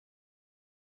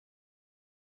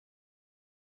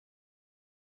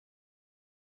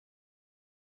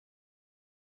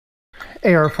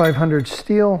AR 500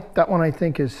 steel. That one I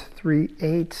think is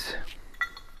 3/8.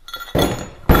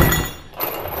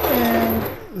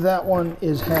 And that one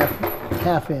is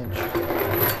half inch.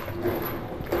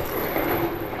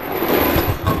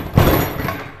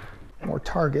 More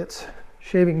targets.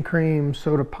 Shaving cream,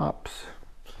 soda pops.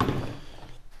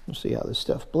 We'll see how this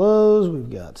stuff blows.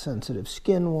 We've got sensitive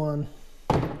skin one,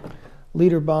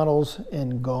 liter bottles,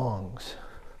 and gongs,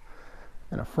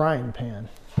 and a frying pan.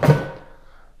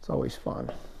 It's always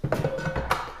fun.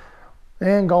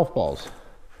 And golf balls.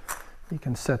 You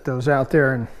can set those out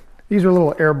there, and these are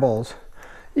little air balls.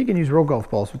 You can use real golf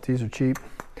balls, but these are cheap.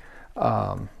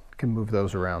 You can move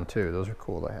those around too. Those are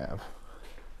cool to have.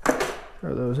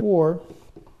 Are those four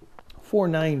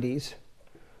 90s.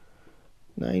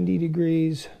 90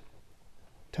 degrees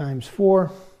times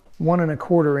 4, 1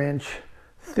 1/4 inch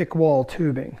thick wall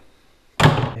tubing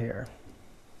here.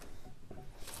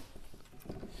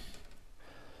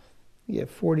 You get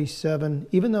 47,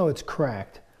 even though it's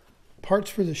cracked. Parts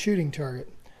for the shooting target.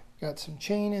 Got some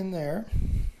chain in there,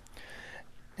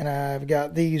 and I've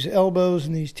got these elbows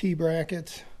and these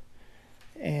T-brackets,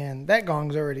 and that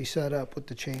gong's already set up with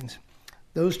the chains.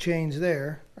 Those chains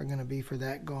there are going to be for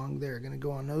that gong there. Going to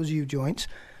go on those U-joints.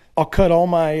 I'll cut all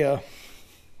my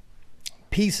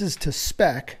pieces to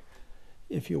spec,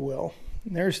 if you will.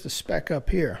 And there's the spec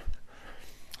up here.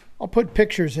 I'll put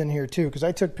pictures in here too, because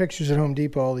I took pictures at Home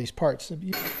Depot, all these parts.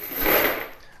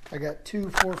 I got 2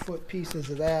 4-foot pieces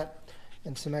of that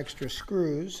and some extra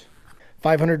screws.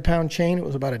 500-pound chain, it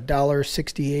was about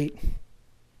 $1.68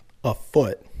 a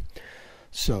foot.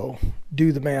 So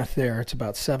do the math there. It's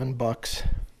about $7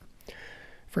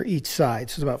 for each side.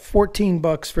 So it's about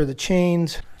 $14 for the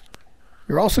chains.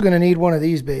 You're also going to need one of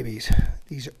these babies.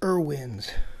 These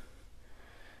Irwins.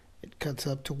 It cuts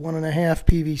up to 1.5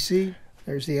 PVC.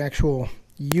 There's the actual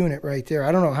unit right there.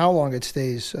 I don't know how long it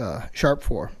stays sharp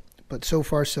for, but so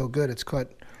far so good. It's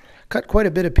cut quite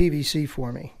a bit of PVC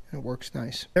for me. It works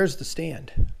nice. There's the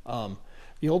stand.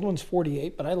 The old one's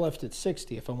 48, but I left it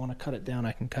 60. If I want to cut it down,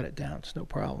 I can cut it down. It's no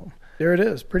problem. There it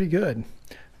is. Pretty good.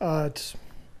 It's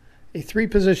a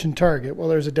 3-position target. Well,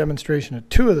 there's a demonstration of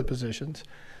 2 of the positions.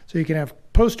 So you can have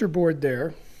poster board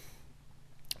there.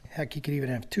 Heck, you could even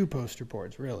have 2 poster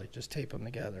boards, really. Just tape them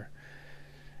together.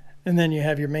 And then you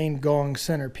have your main gong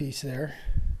centerpiece there.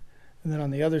 And then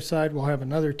on the other side, we'll have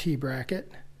another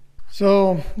T-bracket.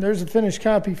 So there's a finished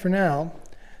copy for now.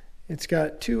 It's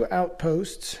got 2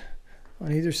 outposts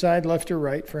on either side, left or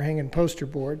right, for hanging poster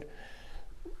board.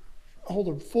 Hold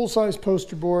a full-size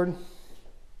poster board.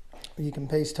 You can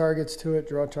paste targets to it,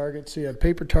 draw targets. So you have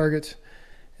paper targets.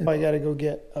 And I got to go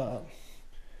get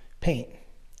paint.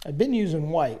 I've been using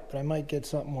white, but I might get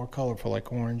something more colorful,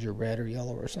 like orange or red or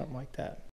yellow or something like that.